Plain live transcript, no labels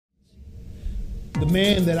the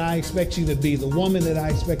man that I expect you to be, the woman that I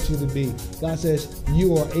expect you to be. God says,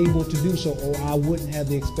 you are able to do so, or I wouldn't have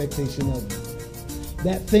the expectation of you.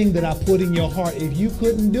 That thing that I put in your heart, if you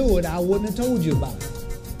couldn't do it, I wouldn't have told you about it.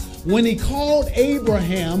 When he called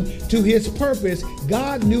Abraham to his purpose,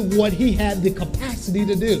 God knew what he had the capacity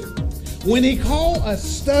to do. When he called a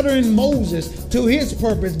stuttering Moses to his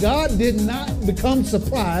purpose, God did not become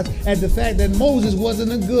surprised at the fact that Moses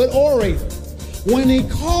wasn't a good orator. When he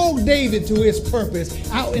called David to his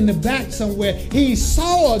purpose out in the back somewhere, he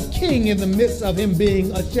saw a king in the midst of him being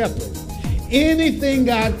a shepherd. Anything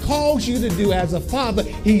God calls you to do as a father,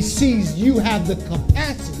 he sees you have the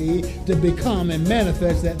capacity to become and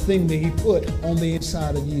manifest that thing that he put on the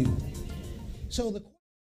inside of you. So the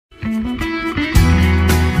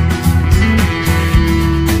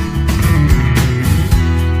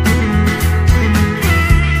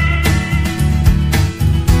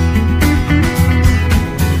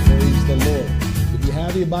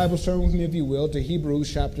Bible, turn with me, if you will, to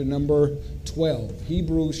Hebrews chapter number 12.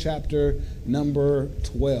 Hebrews chapter number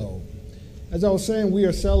 12. As I was saying, we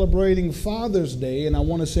are celebrating Father's Day, and I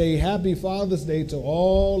want to say happy Father's Day to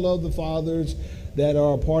all of the fathers that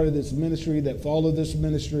are a part of this ministry, that follow this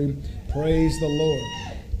ministry. Praise the Lord.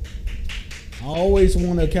 I always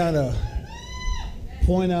want to kind of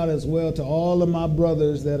point out as well to all of my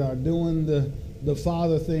brothers that are doing the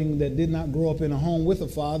father thing, that did not grow up in a home with a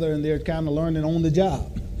father, and they're kind of learning on the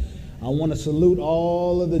job. I want to salute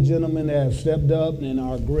all of the gentlemen that have stepped up and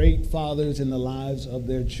are great fathers in the lives of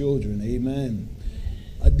their children. Amen.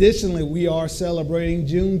 Additionally, we are celebrating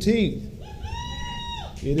Juneteenth.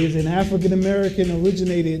 It is an African American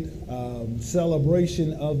originated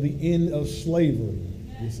celebration of the end of slavery.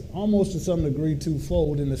 It's almost to some degree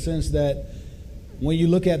twofold, in the sense that when you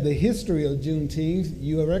look at the history of Juneteenth,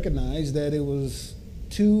 you recognize that it was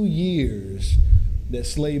 2 years that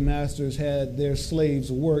slave masters had their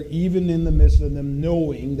slaves work, even in the midst of them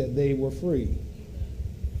knowing that they were free.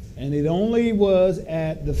 And it only was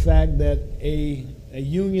at the fact that a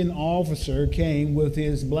Union officer came with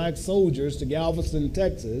his black soldiers to Galveston,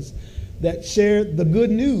 Texas, that shared the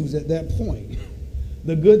good news at that point.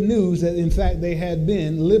 The good news that, in fact, they had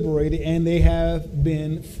been liberated and they have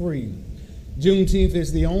been free. Juneteenth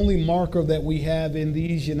is the only marker that we have in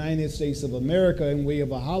these United States of America in way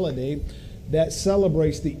of a holiday that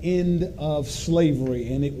celebrates the end of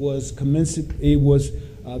slavery, and it was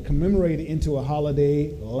commemorated into a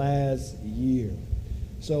holiday last year.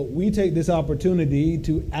 So we take this opportunity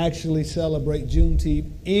to actually celebrate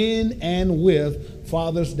Juneteenth in and with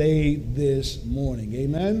Father's Day this morning.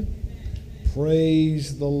 Amen?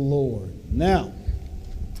 Praise the Lord. Now,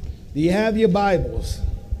 do you have your Bibles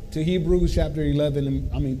to Hebrews chapter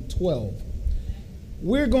 12?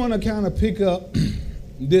 We're going to kind of pick up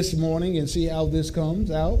this morning and see how this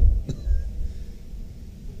comes out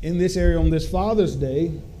in this area on this Father's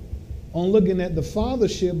Day, on looking at the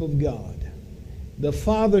fathership of God. The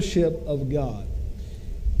fathership of God.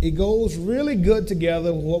 It goes really good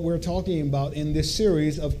together with what we're talking about in this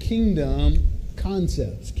series of kingdom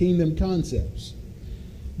concepts. Kingdom concepts.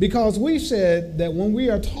 Because we said that when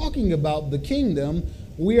we are talking about the kingdom,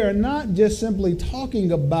 we are not just simply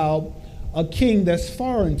talking about a king that's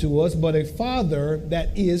foreign to us, but a father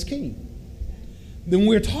that is king. Then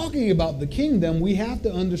we're talking about the kingdom, we have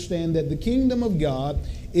to understand that the kingdom of God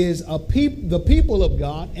is the people of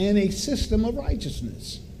God and a system of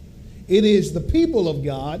righteousness. It is the people of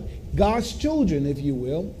God, God's children, if you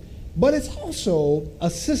will, but it's also a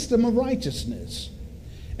system of righteousness.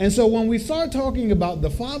 And so when we start talking about the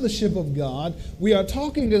fathership of God, we are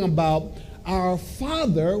talking about our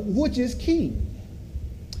Father, which is King.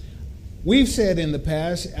 We've said in the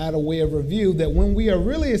past, at a way of review, that when we are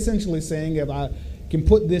really essentially saying, if I can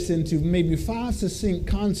put this into maybe 5 succinct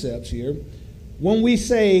concepts here, when we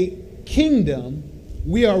say kingdom,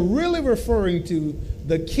 we are really referring to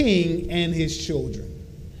the king and his children.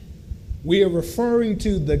 We are referring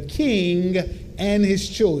to the king and his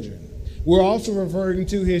children. We're also referring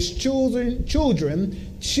to his children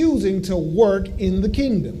choosing to work in the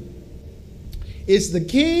kingdom. It's the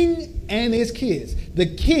king and his kids. The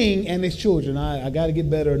king and his children. I got to get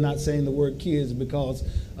better at not saying the word kids, because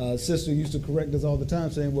sister used to correct us all the time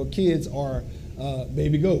saying, well, kids are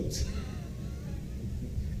baby goats.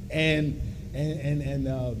 and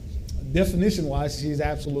definition-wise, she's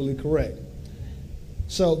absolutely correct.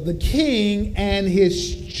 So the king and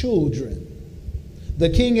his children. The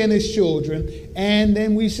king and his children. And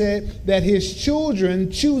then we said that his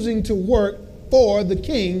children choosing to work for the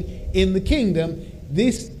king in the kingdom.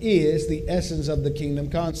 This is the essence of the kingdom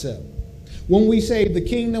concept. When we say the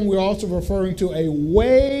kingdom, we're also referring to a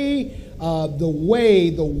way the way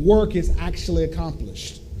the work is actually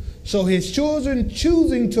accomplished. So his children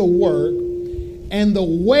choosing to work and the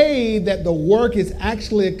way that the work is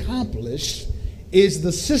actually accomplished is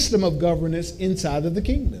the system of governance inside of the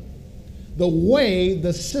kingdom. The way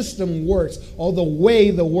the system works, or the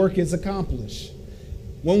way the work is accomplished.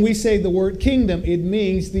 When we say the word kingdom, it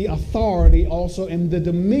means the authority also and the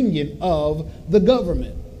dominion of the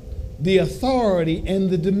government. The authority and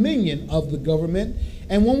the dominion of the government.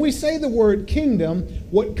 And when we say the word kingdom,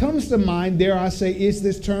 what comes to mind, dare I say, is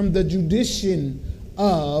this term, the jurisdiction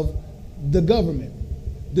of the government.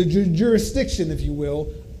 The jurisdiction, if you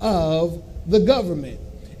will, of the government.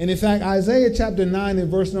 And in fact, Isaiah chapter 9 and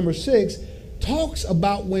verse number 6 talks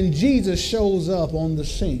about when Jesus shows up on the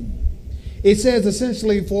scene. It says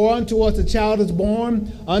essentially, for unto us a child is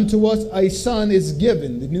born, unto us a son is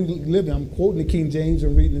given. The New Living, I'm quoting the King James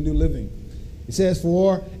and reading the New Living. It says,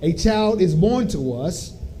 for a child is born to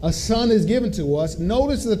us, a son is given to us.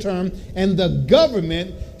 Notice the term, and the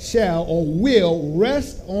government shall or will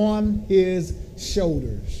rest on his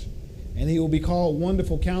shoulders. And he will be called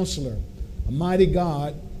Wonderful Counselor, a mighty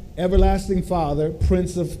God, Everlasting Father,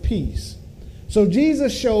 Prince of Peace. So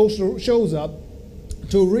Jesus shows up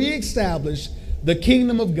to reestablish the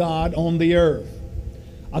kingdom of God on the earth.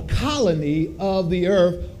 A colony of the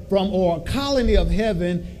earth or a colony of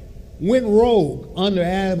heaven went rogue under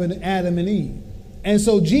Adam and Eve. And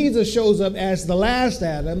so Jesus shows up as the last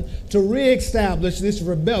Adam to reestablish this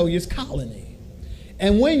rebellious colony.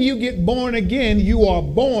 And when you get born again, you are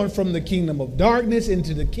born from the kingdom of darkness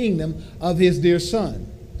into the kingdom of his dear Son.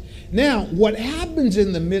 Now, what happens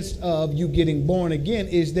in the midst of you getting born again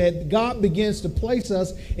is that God begins to place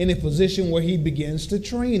us in a position where he begins to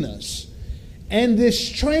train us. And this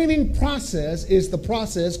training process is the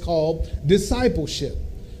process called discipleship.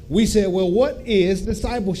 We said, well, what is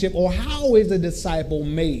discipleship, or how is a disciple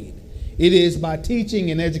made? It is by teaching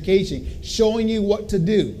and education, showing you what to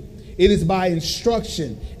do. It is by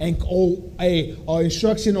instruction or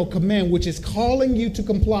instruction or command, which is calling you to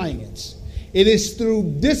compliance. It is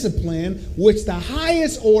through discipline, which the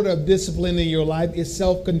highest order of discipline in your life is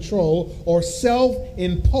self-control or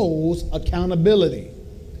self-imposed accountability.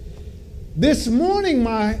 This morning,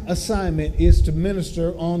 my assignment is to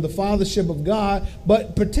minister on the fathership of God,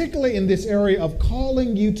 but particularly in this area of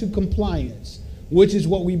calling you to compliance, which is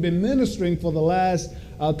what we've been ministering for the last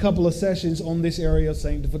couple of sessions on this area of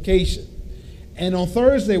sanctification. And on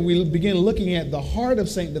Thursday, we'll begin looking at the heart of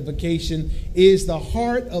sanctification is the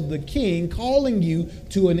heart of the King calling you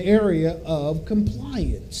to an area of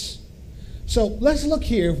compliance. So let's look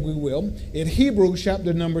here, if we will, at Hebrews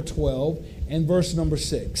chapter number 12 and verse number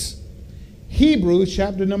 6. Hebrews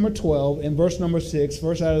chapter number 12 and verse number 6,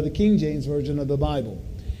 verse out of the King James Version of the Bible.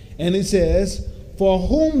 And it says, for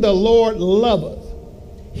whom the Lord loveth,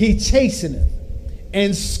 he chasteneth,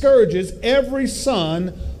 and scourges every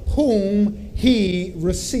son whom he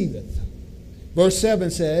receiveth. Verse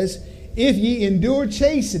 7 says, if ye endure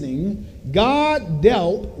chastening, God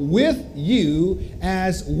dealt with you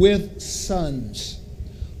as with sons.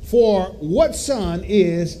 For what son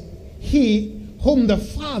is he whom the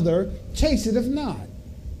Father chasteneth not?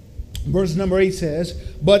 Verse number 8 says,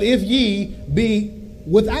 but if ye be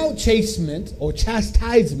without chastisement or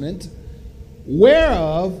chastisement,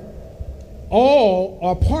 whereof all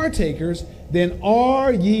are partakers, then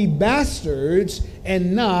are ye bastards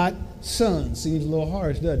and not sons. Seems a little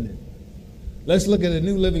harsh, doesn't it? Let's look at the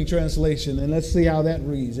New Living Translation and let's see how that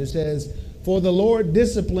reads. It says, for the Lord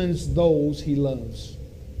disciplines those he loves.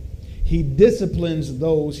 He disciplines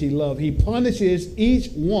those he loves. He punishes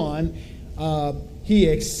each one he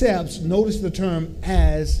accepts, notice the term,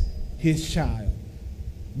 as his child.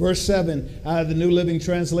 Verse 7 out of the New Living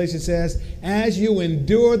Translation says, as you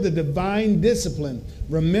endure the divine discipline,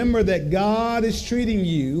 remember that God is treating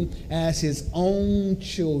you as his own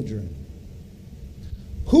children.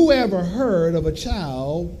 Whoever heard of a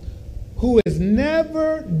child who is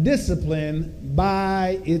never disciplined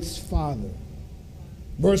by its father?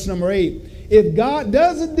 Verse number 8, if God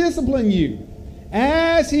doesn't discipline you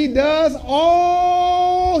as he does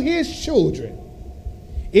all his children,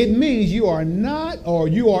 it means you are not, or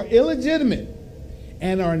you are illegitimate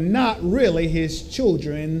and are not really his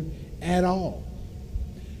children at all.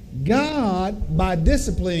 God, by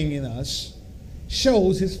disciplining us,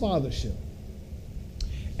 shows his fathership.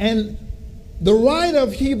 And the writer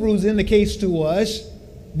of Hebrews indicates to us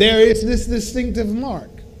there is this distinctive mark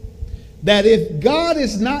that if God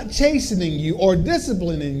is not chastening you or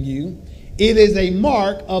disciplining you, it is a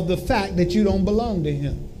mark of the fact that you don't belong to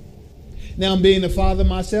him. Now, being a father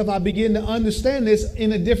myself, I begin to understand this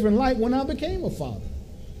in a different light when I became a father.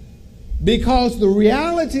 Because the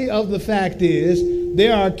reality of the fact is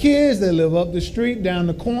there are kids that live up the street, down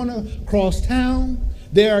the corner, across town.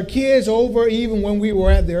 There are kids over even when we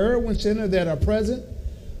were at the Irwin Center that are present.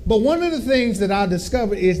 But one of the things that I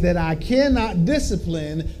discovered is that I cannot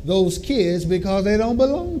discipline those kids because they don't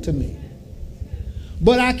belong to me.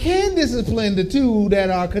 But I can discipline the two that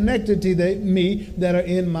are connected to me that are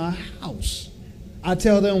in my house. I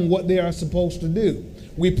tell them what they are supposed to do.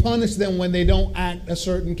 We punish them when they don't act a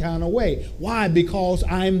certain kind of way. Why? Because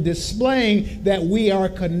I'm displaying that we are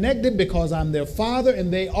connected because I'm their father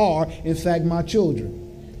and they are, in fact, my children.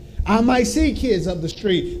 I might see kids up the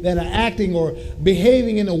street that are acting or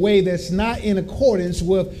behaving in a way that's not in accordance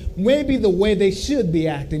with maybe the way they should be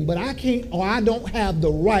acting, but I can't or I don't have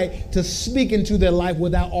the right to speak into their life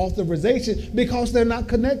without authorization because they're not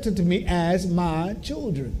connected to me as my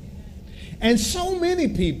children. And so many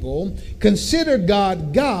people consider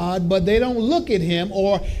God God, but they don't look at him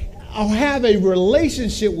or have a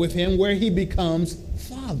relationship with him where he becomes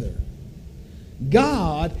Father.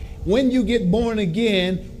 God, when you get born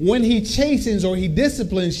again, when he chastens or he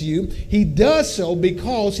disciplines you, he does so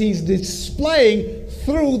because he's displaying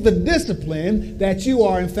through the discipline that you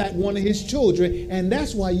are, in fact, one of his children. And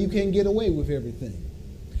that's why you can't get away with everything.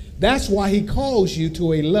 That's why he calls you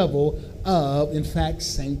to a level of, in fact,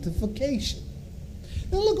 sanctification.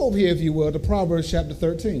 Now look over here, if you will, to Proverbs chapter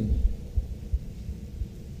 13.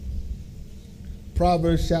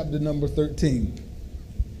 Proverbs chapter number 13.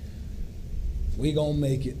 We're going to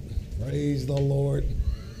make it. Praise the Lord.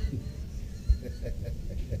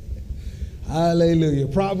 Hallelujah.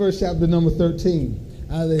 Proverbs chapter number 13.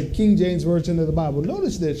 Out of the King James Version of the Bible.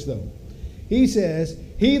 Notice this, though. He says,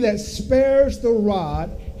 he that spares the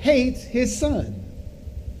rod hates his son,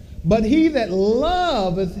 but he that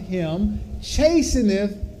loveth him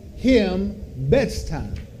chasteneth him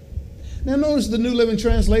bedtime. Now notice the New Living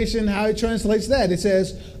Translation, how it translates that. It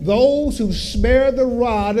says, those who spare the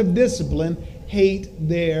rod of discipline hate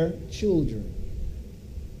their children.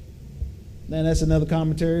 Now that's another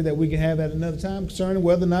commentary that we can have at another time concerning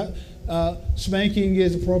whether or not spanking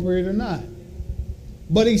is appropriate or not.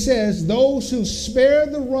 But he says, those who spare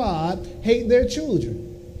the rod hate their children.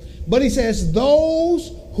 But he says,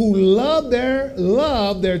 those who love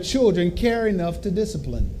their children care enough to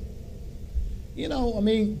discipline. You know, I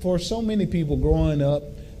mean, for so many people growing up,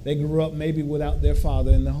 they grew up maybe without their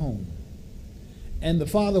father in the home. And the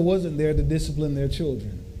father wasn't there to discipline their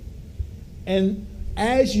children. And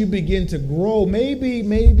as you begin to grow, maybe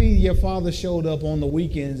your father showed up on the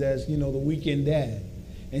weekends as, the weekend dad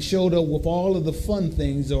and showed up with all of the fun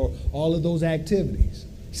things or all of those activities.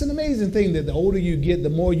 It's an amazing thing that the older you get, the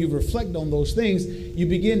more you reflect on those things, you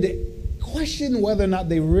begin to question whether or not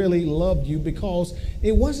they really loved you because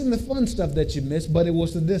it wasn't the fun stuff that you missed, but it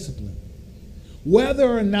was the discipline. Whether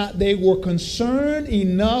or not they were concerned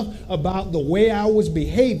enough about the way I was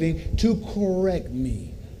behaving to correct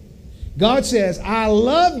me. God says, I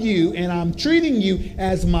love you and I'm treating you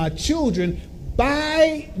as my children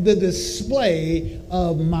by the display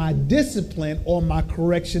of my discipline or my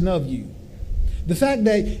correction of you. The fact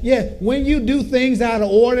that, when you do things out of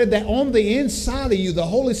order, that on the inside of you, the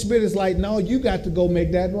Holy Spirit is like, no, you got to go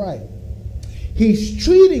make that right. He's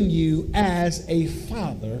treating you as a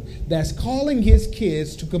father that's calling his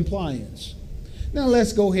kids to compliance. Now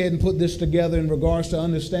let's go ahead and put this together in regards to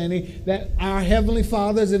understanding that our Heavenly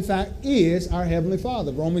Father is, in fact, is our Heavenly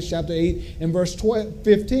Father. Romans chapter 8 and verse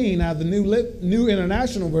 15 out of the New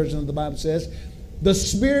International Version of the Bible says, the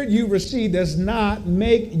Spirit you receive does not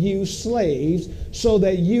make you slaves so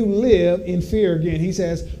that you live in fear again. He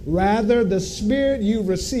says, rather the Spirit you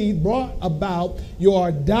received brought about your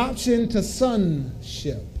adoption to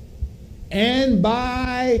sonship. And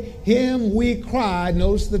by him we cried,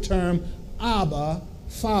 notice the term, Abba,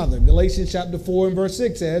 Father. Galatians chapter 4 and verse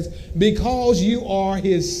 6 says, because you are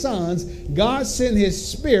his sons, God sent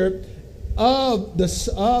his Spirit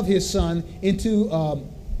of his Son into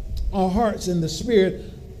our hearts in the Spirit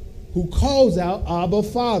who calls out Abba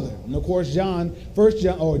Father. And of course John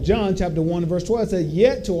chapter 1 verse 12 says,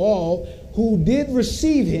 yet to all who did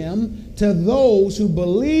receive him, to those who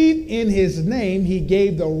believe in his name, he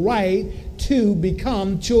gave the right to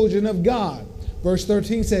become children of God. Verse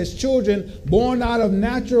 13 says, children born out of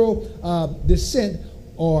natural descent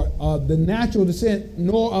or of the natural descent,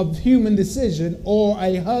 nor of human decision or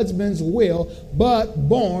a husband's will, but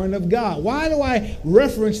born of God. Why do I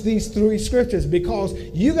reference these three scriptures? Because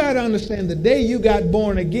you got to understand the day you got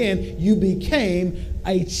born again, you became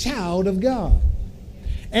a child of God.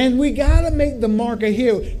 And we got to make the marker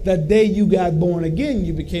here, the day you got born again,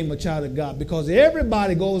 you became a child of God. Because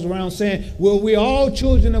everybody goes around saying, well, we're all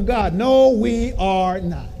children of God. No, we are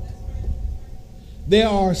not. There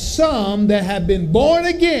are some that have been born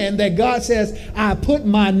again that God says, I put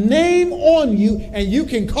my name on you and you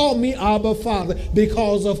can call me Abba Father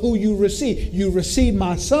because of who you receive. You receive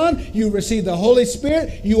my Son, you receive the Holy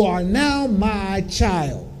Spirit, you are now my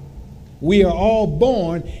child. We are all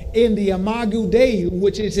born in the Imago Dei,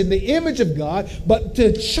 which is in the image of God, but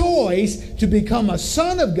the choice to become a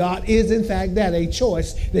son of God is in fact that, a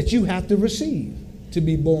choice that you have to receive to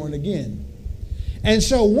be born again. And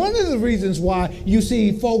so one of the reasons why you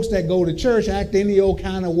see folks that go to church act any old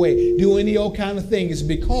kind of way, do any old kind of thing, is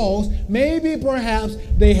because maybe perhaps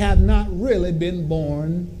they have not really been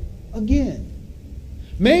born again.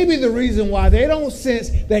 Maybe the reason why they don't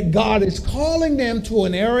sense that God is calling them to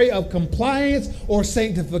an area of compliance or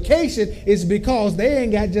sanctification is because they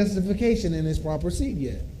ain't got justification in his proper seat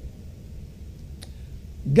yet.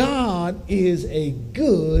 God is a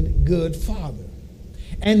good Father.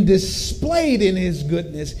 And displayed in his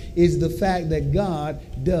goodness is the fact that God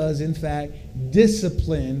does, in fact,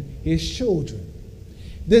 discipline his children.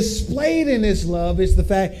 Displayed in his love is the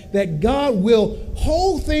fact that God will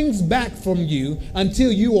hold things back from you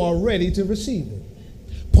until you are ready to receive it.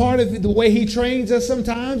 Part of the way he trains us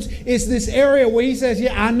sometimes is this area where he says,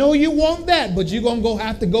 yeah, I know you want that, but you're going to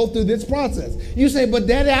have to go through this process. You say, but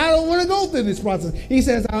Daddy, I don't want to go through this process. He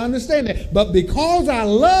says, I understand that. But because I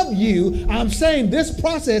love you, I'm saying this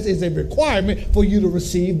process is a requirement for you to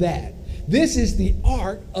receive that. This is the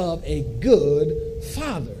art of a good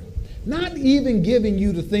father. Not even giving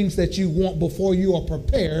you the things that you want before you are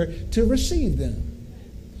prepared to receive them.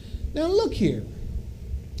 Now look here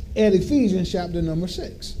at Ephesians chapter number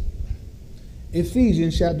 6.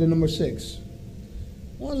 Ephesians chapter number 6.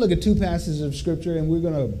 I want to look at two passages of scripture, and we're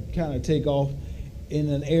going to kind of take off in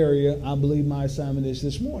an area I believe my assignment is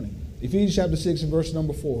this morning. Ephesians chapter 6 and verse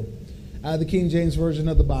number 4, out of the King James Version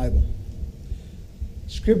of the Bible.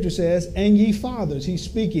 Scripture says, and ye fathers, he's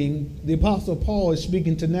speaking, the Apostle Paul is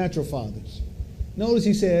speaking to natural fathers. Notice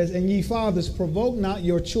he says, and ye fathers, provoke not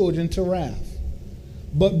your children to wrath,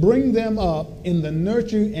 but bring them up in the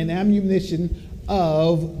nurture and admonition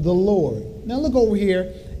of the Lord. Now look over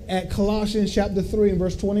here at Colossians chapter 3 and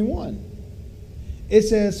verse 21. It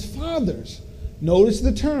says, fathers, notice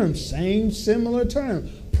the term, same similar term,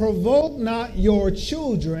 provoke not your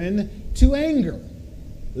children to anger,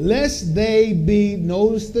 lest they be,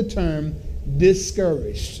 notice the term,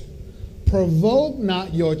 discouraged. Provoke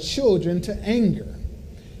not your children to anger.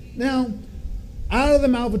 Now, out of the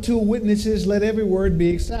mouth of two witnesses, let every word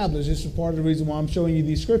be established. This is part of the reason why I'm showing you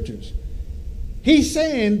these scriptures. He's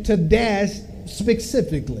saying to dads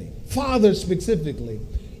specifically, fathers specifically,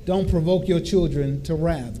 don't provoke your children to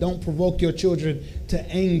wrath. Don't provoke your children to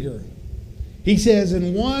anger. He says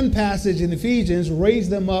in one passage in Ephesians, raise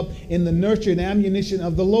them up in the nurture and admonition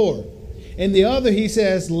of the Lord. In the other, he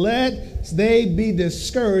says, let they be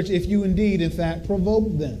discouraged if you indeed, in fact,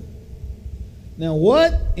 provoke them. Now,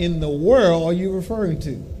 what in the world are you referring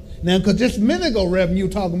to? Now, because just a minute ago, Reverend, you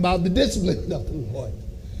were talking about the discipline of the Lord.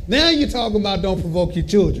 Now you're talking about don't provoke your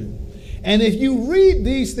children. And if you read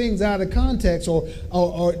these things out of context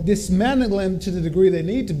or dismantle them to the degree they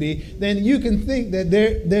need to be, then you can think that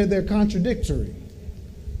they're contradictory.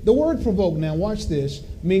 The word provoke, now watch this,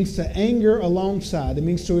 means to anger alongside. It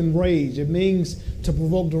means to enrage. It means to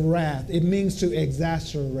provoke to wrath. It means to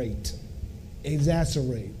exacerbate.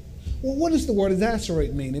 Exacerbate. Well, what does the word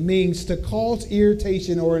exacerbate mean? It means to cause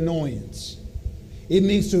irritation or annoyance. It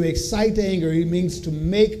means to excite to anger. It means to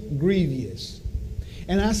make grievous.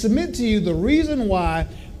 And I submit to you the reason why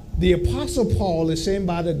the Apostle Paul is saying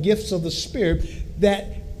by the gifts of the Spirit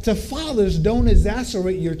that to fathers don't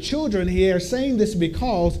exacerbate your children. He is saying this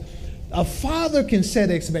because a father can set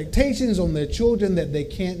expectations on their children that they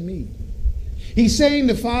can't meet. He's saying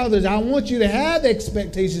to fathers, I want you to have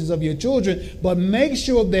expectations of your children, but make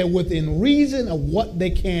sure they're within reason of what they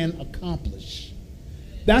can accomplish.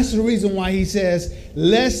 That's the reason why he says,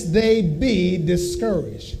 lest they be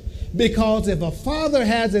discouraged. Because if a father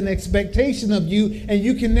has an expectation of you and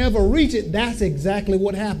you can never reach it, that's exactly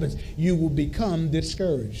what happens. You will become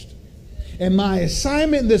discouraged. And my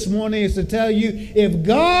assignment this morning is to tell you, if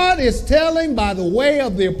God is telling by the way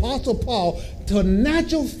of the Apostle Paul to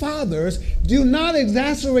natural fathers, do not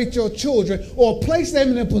exacerbate your children or place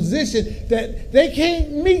them in a position that they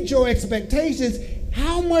can't meet your expectations,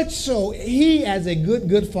 how much so he as a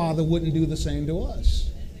good father wouldn't do the same to us.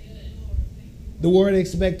 The word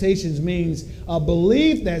expectations means a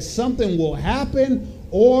belief that something will happen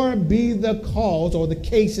or be the cause or the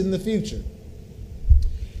case in the future.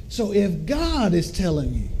 So if God is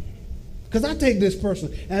telling you, because I take this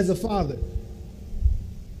personally as a father,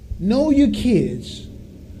 know your kids,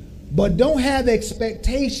 but don't have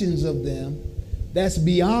expectations of them that's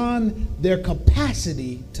beyond their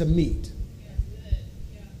capacity to meet.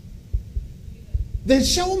 Then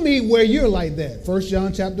show me where you're like that. 1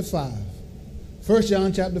 John chapter 5. 1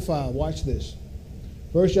 John chapter 5. Watch this.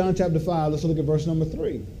 1 John chapter 5. Let's look at verse number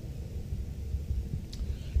 3.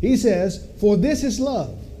 He says, for this is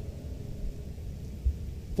love.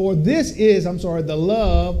 For this is, the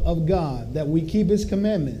love of God, that we keep his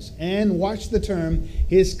commandments. And watch the term,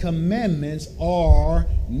 his commandments are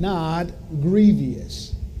not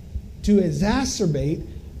grievous. To exacerbate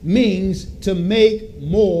means to make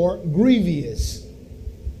more grievous.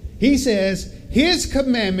 He says, his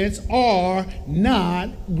commandments are not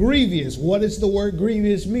grievous. What does the word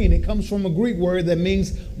grievous mean? It comes from a Greek word that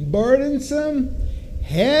means burdensome,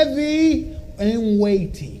 heavy, and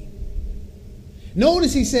weighty.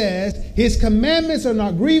 Notice he says, his commandments are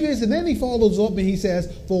not grievous, and then he follows up and he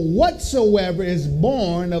says, for whatsoever is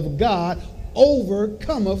born of God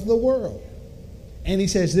overcometh the world. And he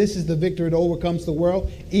says, this is the victory that overcomes the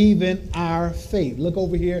world, even our faith. Look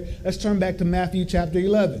over here. Let's turn back to Matthew chapter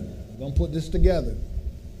 11. We're going to put this together.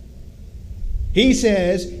 He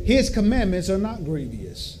says, his commandments are not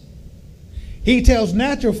grievous. He tells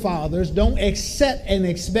natural fathers, don't accept an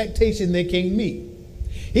expectation they can't meet.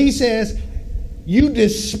 He says, you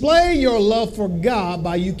display your love for God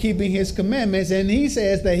by you keeping his commandments. And he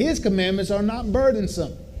says that his commandments are not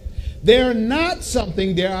burdensome. They're not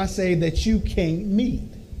something, dare I say, that you can't meet.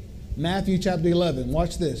 Matthew chapter 11.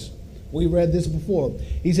 Watch this. We read this before.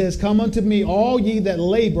 He says, come unto me, all ye that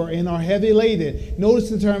labor and are heavy laden. Notice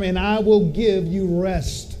the term, and I will give you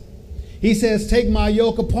rest. He says, take my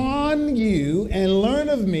yoke upon you and learn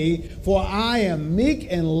of me, for I am meek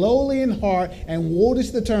and lowly in heart. And what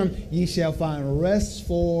is the term? Ye shall find rest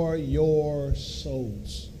for your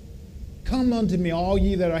souls. Come unto me, all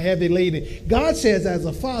ye that are heavy laden. God says, as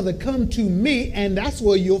a father, come to me, and that's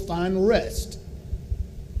where you'll find rest.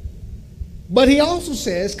 But he also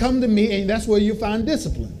says, come to me, and that's where you'll find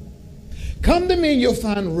discipline. Come to me and you'll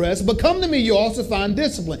find rest, but come to me, you'll also find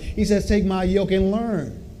discipline. He says, take my yoke and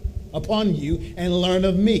learn upon you and learn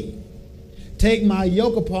of me. Take my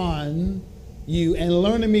yoke upon you and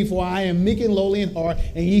learn of me, for I am meek and lowly in heart,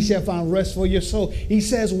 and ye shall find rest for your soul. He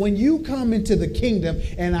says, when you come into the kingdom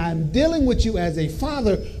and I'm dealing with you as a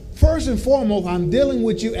father, first and foremost, I'm dealing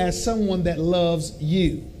with you as someone that loves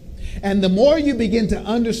you. And the more you begin to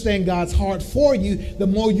understand God's heart for you, the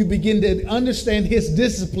more you begin to understand his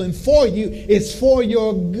discipline for you. It's for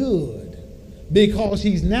your good. Because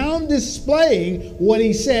he's now displaying what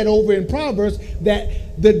he said over in Proverbs,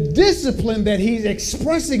 that the discipline that he's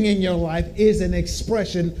expressing in your life is an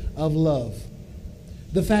expression of love.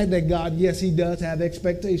 The fact that God, yes, he does have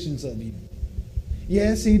expectations of you.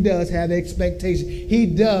 Yes, he does have expectations. He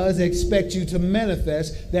does expect you to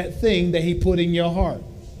manifest that thing that he put in your heart.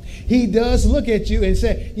 He does look at you and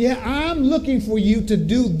say, yeah, I'm looking for you to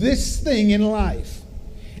do this thing in life.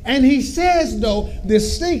 And he says, though,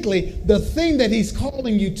 distinctly, the thing that he's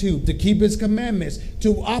calling you to keep his commandments,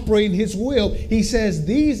 to operate in his will, he says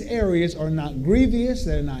these areas are not grievous,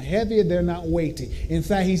 they're not heavy, they're not weighty. In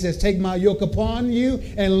fact, he says, take my yoke upon you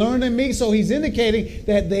and learn of me. So he's indicating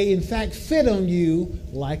that they, in fact, fit on you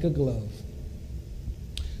like a glove.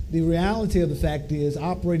 The reality of the fact is,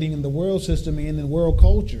 operating in the world system and in the world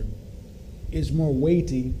culture is more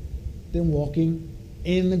weighty than walking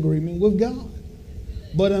in agreement with God.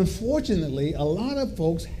 But unfortunately, a lot of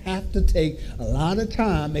folks have to take a lot of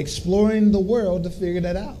time exploring the world to figure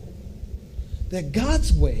that out. That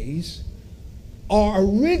God's ways are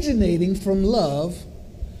originating from love,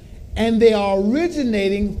 and they are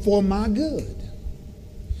originating for my good.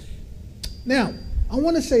 Now, I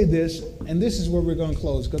want to say this, and this is where we're going to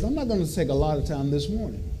close, because I'm not going to take a lot of time this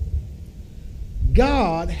morning.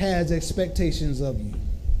 God has expectations of you.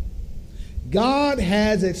 God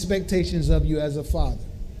has expectations of you as a father.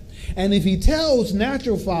 And if he tells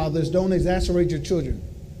natural fathers, don't exasperate your children.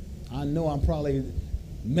 I know I'm probably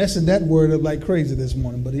messing that word up like crazy this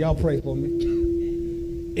morning, but y'all pray for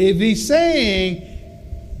me. If he's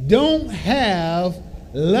saying, don't have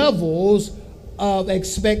levels of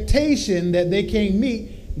expectation that they can't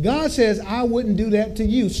meet, God says, I wouldn't do that to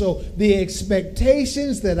you. So the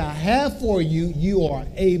expectations that I have for you, you are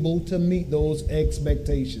able to meet those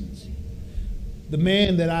expectations. The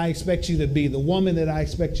man that I expect you to be, the woman that I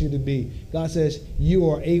expect you to be, God says, you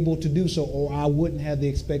are able to do so, or I wouldn't have the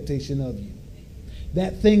expectation of you.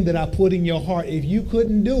 That thing that I put in your heart, if you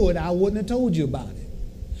couldn't do it, I wouldn't have told you about it.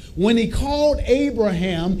 When he called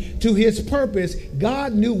Abraham to his purpose,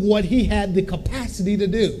 God knew what he had the capacity to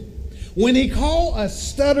do. When he called a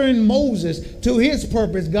stuttering Moses to his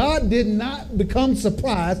purpose, God did not become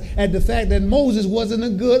surprised at the fact that Moses wasn't a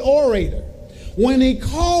good orator. When he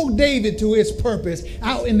called David to his purpose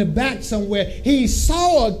out in the back somewhere, he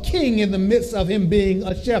saw a king in the midst of him being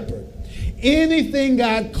a shepherd. Anything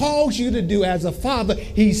God calls you to do as a father,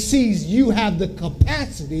 he sees you have the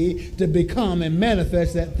capacity to become and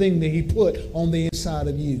manifest that thing that he put on the inside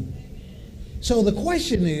of you. So the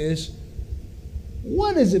question is,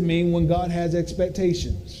 what does it mean when God has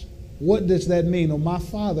expectations? What does that mean? Or my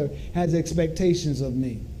Father has expectations of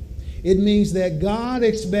me. It means that God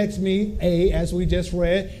expects me, as we just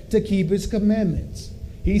read, to keep his commandments.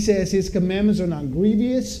 He says his commandments are not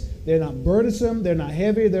grievous, they're not burdensome, they're not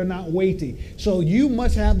heavy, they're not weighty. So you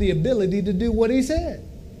must have the ability to do what he said.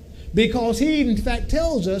 Because he, in fact,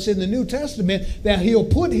 tells us in the New Testament that he'll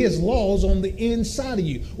put his laws on the inside of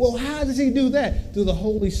you. Well, how does he do that? Through the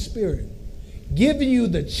Holy Spirit, giving you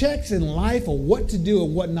the checks in life of what to do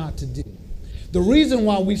and what not to do. The reason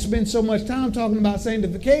why we spend so much time talking about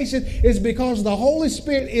sanctification is because the Holy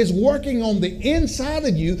Spirit is working on the inside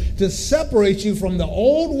of you to separate you from the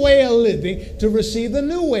old way of living to receive the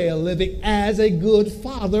new way of living as a good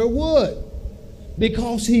father would.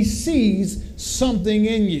 Because he sees something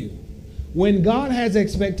in you. When God has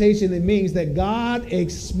expectation, it means that God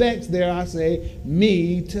expects, dare I say,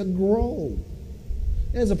 me to grow.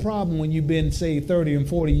 There's a problem when you've been, say, 30 and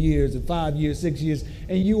 40 years, and 5 years, 6 years,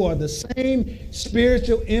 and you are the same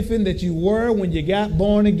spiritual infant that you were when you got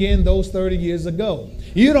born again those 30 years ago.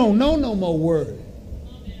 You don't know no more word.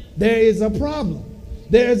 There is a problem.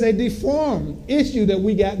 There is a deformed issue that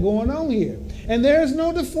we got going on here. And there is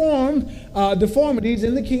no deformities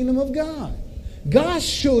in the kingdom of God.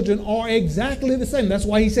 God's children are exactly the same. That's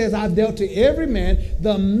why he says, I've dealt to every man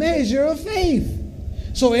the measure of faith.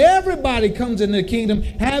 So everybody comes into the kingdom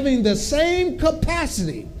having the same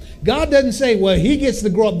capacity. God doesn't say, well, he gets to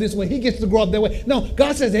grow up this way, he gets to grow up that way. No,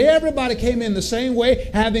 God says everybody came in the same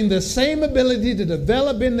way, having the same ability to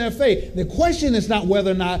develop in their faith. The question is not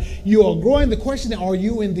whether or not you are growing. The question is, are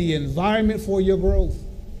you in the environment for your growth?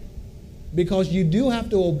 Because you do have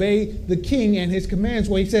to obey the king and his commands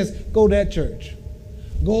where he says, go to that church.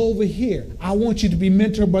 Go over here. I want you to be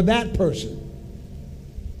mentored by that person.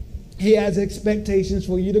 He has expectations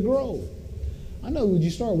for you to grow. I know when you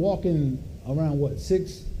start walking around, what,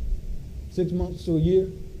 six months to a year,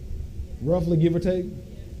 roughly, give or take.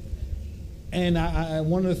 And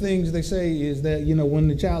one of the things they say is that, you know, when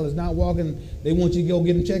the child is not walking, they want you to go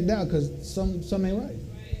get him checked out because something ain't right.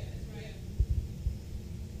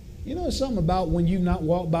 You know, it's something about when you not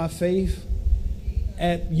walk by faith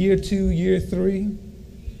at year 2, year 3,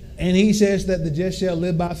 and he says that the just shall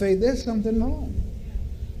live by faith, there's something wrong.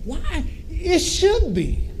 Why? It should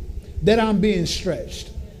be that I'm being stretched.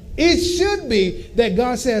 It should be that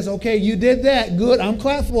God says, okay, you did that. Good, I'm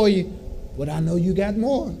clap for you. But I know you got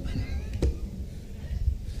more.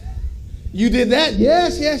 You did that?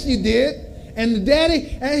 Yes, you did. And the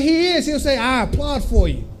daddy, and he'll say, I applaud for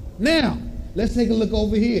you. Now, let's take a look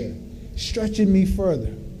over here. Stretching me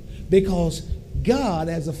further. Because God,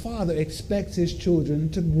 as a father, expects his children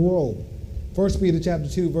to grow. 1 Peter chapter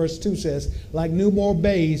 2, verse 2 says, like newborn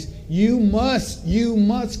babes, you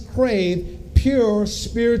must crave pure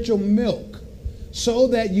spiritual milk so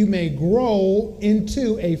that you may grow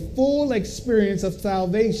into a full experience of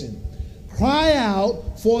salvation. Cry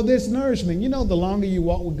out for this nourishment. You know, the longer you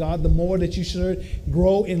walk with God, the more that you should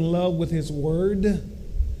grow in love with his word.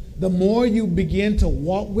 The more you begin to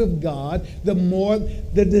walk with God, the more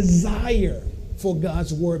the desire for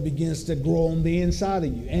God's word begins to grow on the inside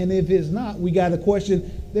of you. And if it's not, we got to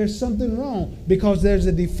question, there's something wrong, because there's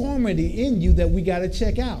a deformity in you that we got to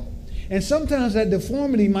check out. And sometimes that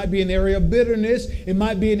deformity might be an area of bitterness. It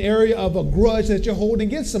might be an area of a grudge that you're holding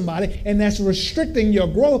against somebody, and that's restricting your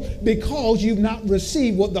growth because you've not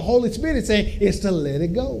received what the Holy Spirit is saying is to let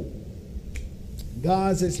it go.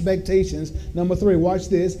 God's expectations. Number 3, watch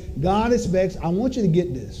this. God expects, I want you to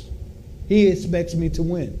get this. He expects me to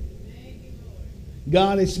win.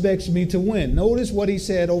 God expects me to win. Notice what he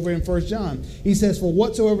said over in 1 John. He says, for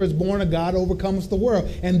whatsoever is born of God overcomes the world.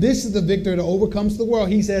 And this is the victory that overcomes the world.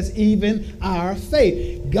 He says, even our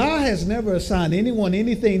faith. God has never assigned anyone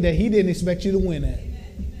anything that he didn't expect you to win at.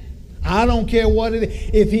 I don't care what it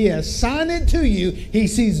is. If he assigned it to you, he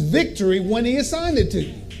sees victory when he assigned it to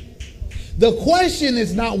you. The question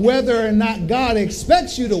is not whether or not God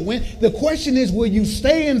expects you to win. The question is, will you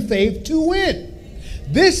stay in faith to win?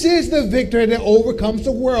 This is the victory that overcomes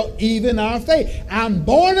the world, even our faith. I'm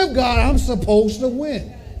born of God. I'm supposed to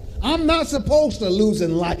win. I'm not supposed to lose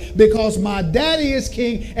in life because my daddy is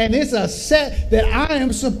king, and it's a set that I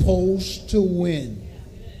am supposed to win.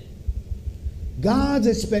 God's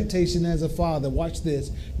expectation as a father, watch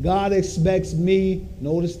this. God expects me,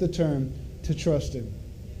 notice the term, to trust him.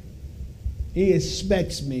 He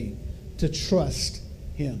expects me to trust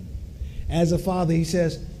him. As a father, he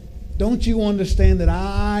says, don't you understand that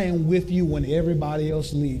I am with you when everybody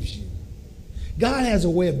else leaves you? God has a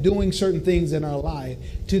way of doing certain things in our life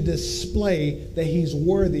to display that he's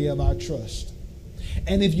worthy of our trust.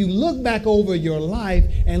 And if you look back over your life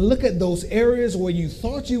and look at those areas where you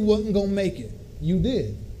thought you wasn't going to make it, you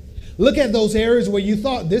did. Look at those areas where you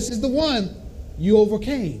thought this is the one, you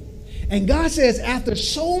overcame. And God says, after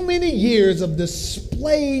so many years of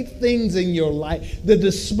displayed things in your life, the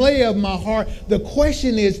display of my heart, the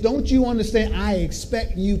question is, don't you understand? I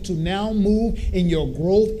expect you to now move in your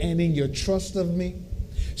growth and in your trust of me.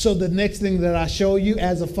 So the next thing that I show you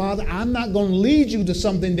as a father, I'm not going to lead you to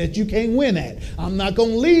something that you can't win at. I'm not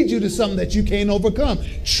going to lead you to something that you can't overcome.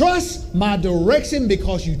 Trust my direction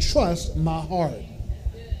because you trust my heart.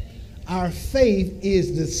 Our faith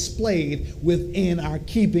is displayed within our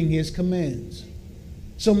keeping his commands.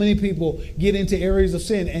 So many people get into areas of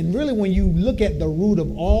sin. And really, when you look at the root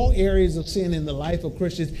of all areas of sin in the life of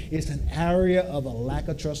Christians, it's an area of a lack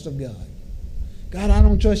of trust of God. God, I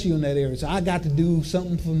don't trust you in that area, so I got to do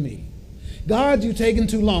something for me. God, you're taking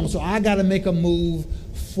too long, so I got to make a move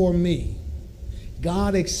for me.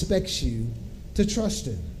 God expects you to trust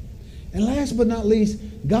him. And last but not least,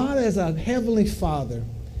 God as a heavenly Father,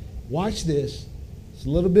 watch this. It's a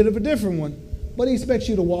little bit of a different one, but he expects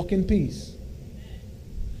you to walk in peace.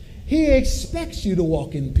 He expects you to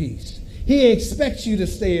walk in peace. He expects you to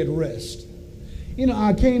stay at rest. You know,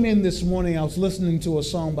 I came in this morning, I was listening to a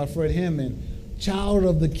song by Fred Hammond, Child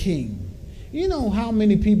of the King. You know how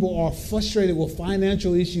many people are frustrated with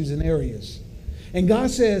financial issues in areas. And God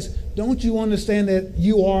says, don't you understand that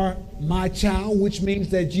you are my child, which means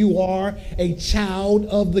that you are a child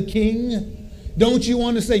of the King? Don't you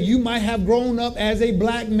understand? You might have grown up as a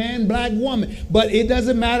black man, black woman, but it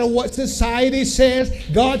doesn't matter what society says.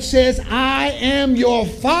 God says, I am your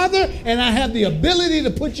father, and I have the ability to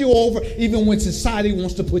put you over even when society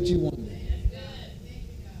wants to put you under.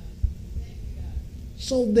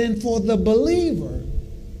 So then for the believer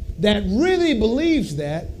that really believes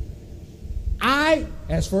that, I,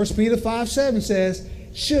 as 1 Peter 5:7 says,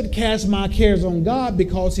 should cast my cares on God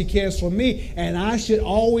because he cares for me, and I should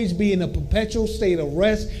always be in a perpetual state of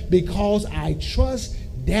rest because I trust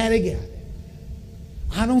Daddy God.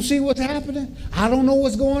 I don't see what's happening. I don't know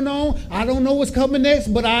what's going on. I don't know what's coming next,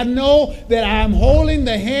 but I know that I'm holding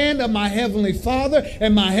the hand of my Heavenly Father,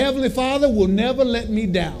 and my Heavenly Father will never let me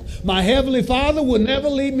down. My Heavenly Father will never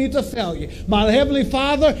lead me to failure. My Heavenly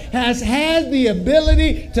Father has had the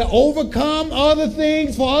ability to overcome other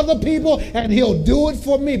things for other people, and he'll do it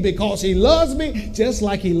for me because he loves me just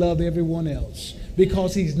like he loved everyone else,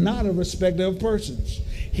 because he's not a respecter of persons.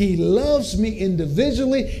 He loves me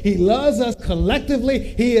individually. He loves us collectively.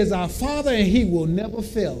 He is our Father, and he will never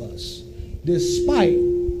fail us, despite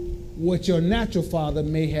what your natural father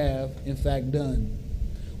may have, in fact, done.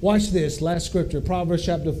 Watch this, last scripture, Proverbs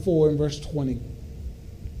chapter 4 and verse 20.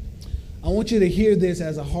 I want you to hear this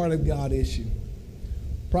as a heart of God issue.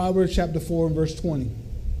 Proverbs chapter 4 and verse 20.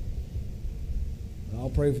 I'll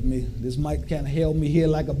pray for me. This mic kind of held me here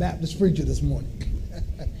like a Baptist preacher this morning.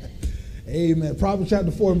 Amen. Proverbs chapter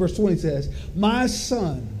 4 and verse 20 says, my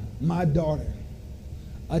son, my daughter,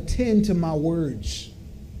 attend to my words.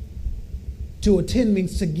 To attend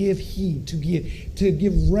means to give heed, to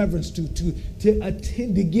give reverence, to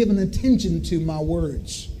attend, to give an attention to my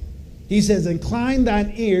words. He says, incline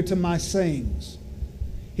thine ear to my sayings.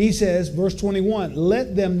 He says, verse 21,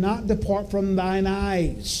 let them not depart from thine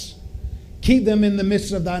eyes. Keep them in the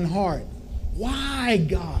midst of thine heart. Why,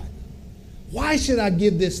 God? Why should I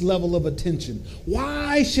give this level of attention?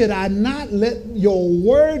 Why should I not let your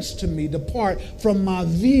words to me depart from my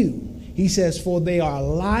view? He says, for they are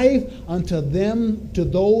life unto them, to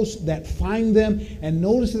those that find them. And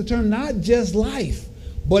notice the term, not just life,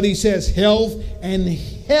 but he says health, and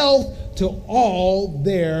health to all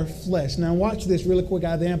their flesh. Now watch this really quick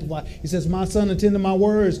out of the Amplified. He says, my son, attend to my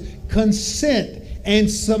words, consent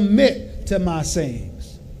and submit to my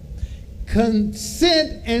sayings.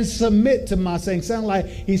 Consent and submit to my saying. Sound like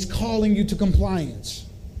he's calling you to compliance.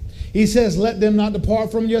 He says, let them not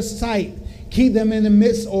depart from your sight. Keep them in the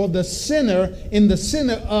midst, or the center, in the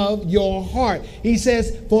center of your heart. He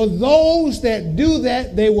says, for those that do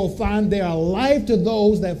that, they will find their life to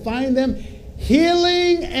those that find them,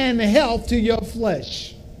 healing and health to your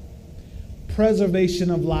flesh.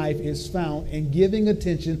 Preservation of life is found in giving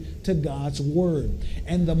attention to God's word.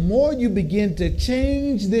 And the more you begin to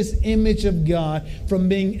change this image of God from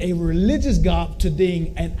being a religious God to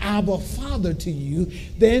being an Abba Father to you,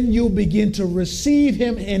 then you'll begin to receive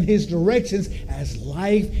him and his directions as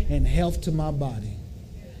life and health to my body.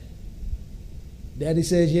 Daddy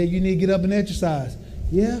says, yeah, you need to get up and exercise.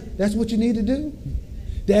 Yeah, that's what you need to do.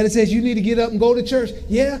 Daddy says you need to get up and go to church.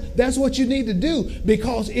 Yeah, that's what you need to do,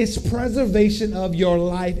 because it's preservation of your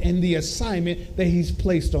life and the assignment that he's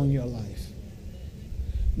placed on your life.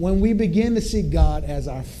 When we begin to see God as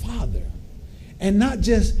our Father, and not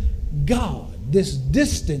just God, this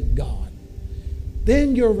distant God,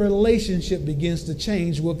 then your relationship begins to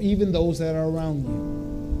change with even those that are around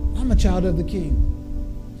you. I'm a child of the King.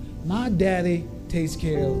 My daddy takes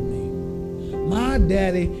care of me. My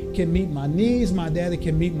daddy can meet my needs. My daddy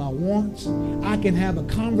can meet my wants. I can have a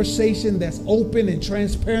conversation that's open and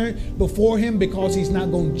transparent before him, because he's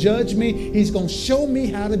not going to judge me. He's going to show me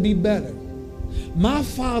how to be better. My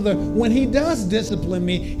Father, when he does discipline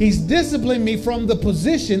me, he's disciplining me from the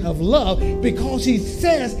position of love, because he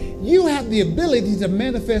says you have the ability to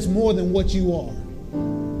manifest more than what you are.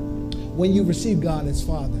 When you receive God as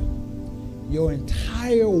Father, your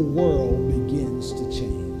entire world begins to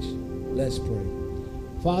change. Let's pray.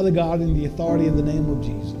 Father God, in the authority of the name of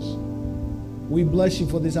Jesus, we bless you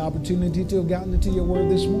for this opportunity to have gotten into your word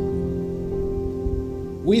this morning.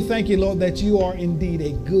 We thank you, Lord, that you are indeed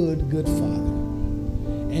a good, good Father.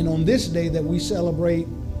 And on this day that we celebrate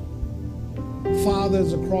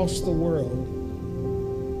fathers across the world,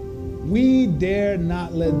 we dare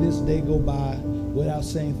not let this day go by without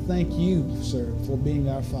saying thank you, sir, for being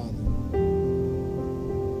our Father.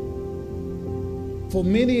 For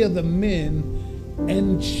many of the men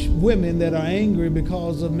and women that are angry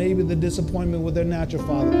because of maybe the disappointment with their natural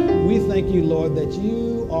father, we thank you, Lord, that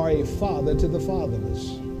you are a father to the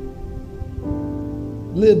fatherless.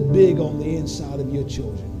 Live big on the inside of your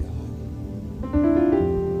children,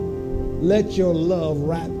 God. Let your love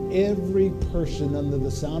wrap every person under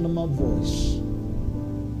the sound of my voice,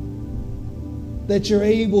 that you're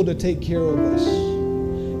able to take care of us.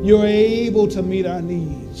 You're able to meet our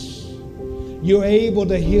needs. You're able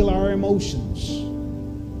to heal our emotions.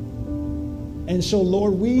 And so,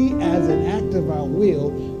 Lord, we, as an act of our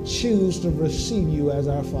will, choose to receive you as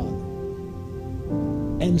our Father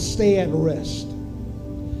and stay at rest,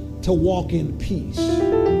 to walk in peace,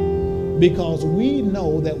 because we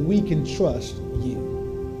know that we can trust you.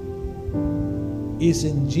 It's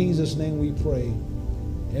in Jesus' name we pray.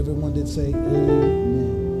 Everyone did say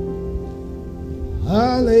amen.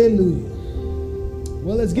 Hallelujah.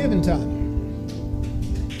 Well, it's giving time.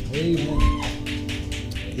 Amen.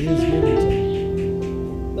 It is giving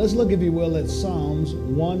time. Let's look, if you will, at Psalms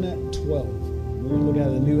 112. We're going to look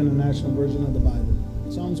at the New International Version of the Bible.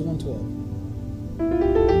 Psalms 112.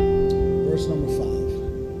 Verse number 5.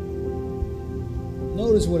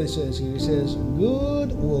 Notice what it says here. It says,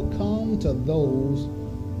 good will come to those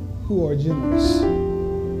who are generous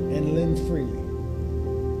and lend freely,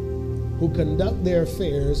 who conduct their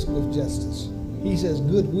affairs with justice. He says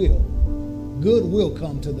goodwill. Good will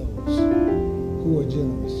come to those who are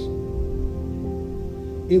generous.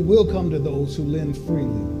 It will come to those who lend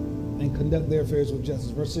freely and conduct their affairs with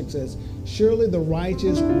justice. Verse 6 says, surely the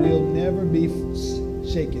righteous will never be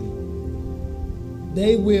shaken.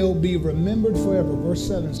 They will be remembered forever. Verse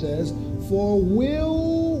 7 says, for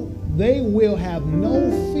they will have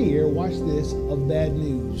no fear, watch this, of bad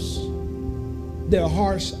news. Their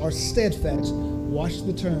hearts are steadfast. Watch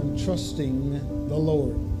the term, trusting the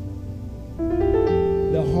Lord.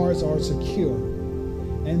 Their hearts are secure,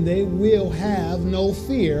 and they will have no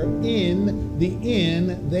fear. In the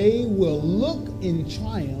end, they will look in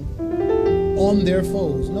triumph on their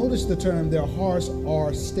foes. Notice the term, their hearts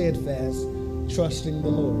are steadfast, trusting the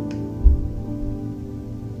Lord.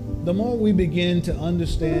 The more we begin to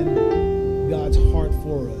understand God's heart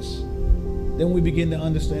for us, then we begin to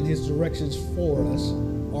understand his directions for us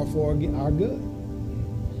are for our good.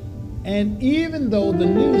 And even though the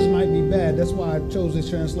news might be bad, that's why I chose this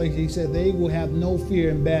translation. He said they will have no fear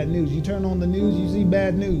in bad news. You turn on the news, you see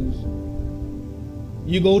bad news.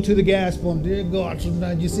 You go to the gas pump, dear God,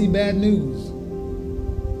 sometimes you see bad news.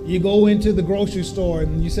 You go into the grocery store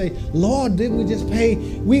and you say, Lord, didn't we just pay?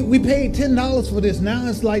 We paid $10 for this. Now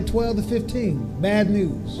it's like 12 to 15. Bad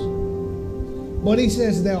news. But he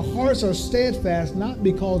says their hearts are steadfast, not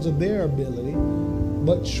because of their ability,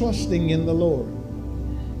 but trusting in the Lord.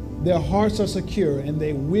 Their hearts are secure and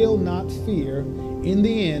they will not fear. In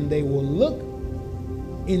the end, they will look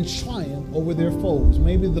in triumph over their foes.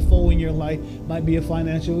 Maybe the foe in your life might be a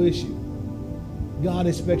financial issue. God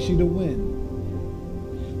expects you to win.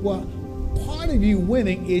 Well, part of you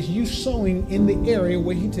winning is you sowing in the area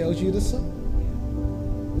where he tells you to sow.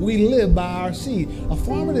 We live by our seed. A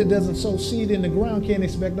farmer that doesn't sow seed in the ground can't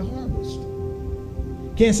expect a harvest.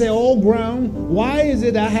 Can't say, oh, ground, why is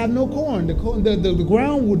it I have no corn? The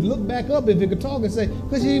ground would look back up if it could talk and say,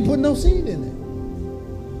 because you didn't put no seed in it.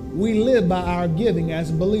 We live by our giving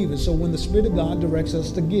as believers. So when the Spirit of God directs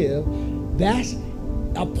us to give, that's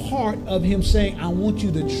a part of Him saying, I want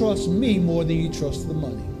you to trust me more than you trust the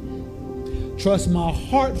money. Trust my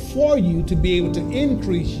heart for you to be able to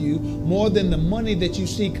increase you more than the money that you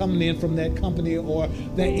see coming in from that company or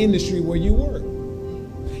that industry where you work.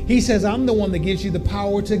 He says, I'm the one that gives you the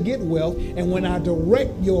power to get wealth. And when I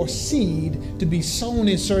direct your seed to be sown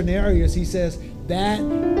in certain areas, he says that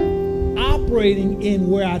operating in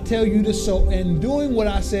where I tell you to sow and doing what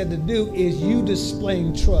I said to do is you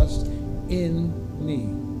displaying trust in me.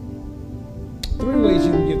 3 ways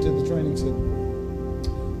you can give to the training center.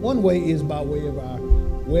 One way is by way of our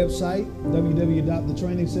website,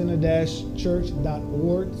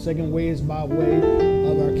 www.thetrainingcenter-church.org. Second way is by way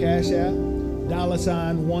of our Cash App,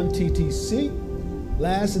 $1TTC.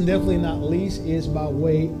 Last and definitely not least is by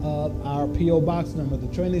way of our P.O. Box number. The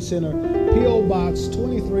Training Center, P.O. Box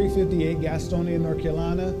 2358, Gastonia, North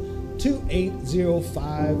Carolina,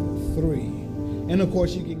 28053. And of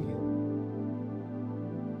course, you can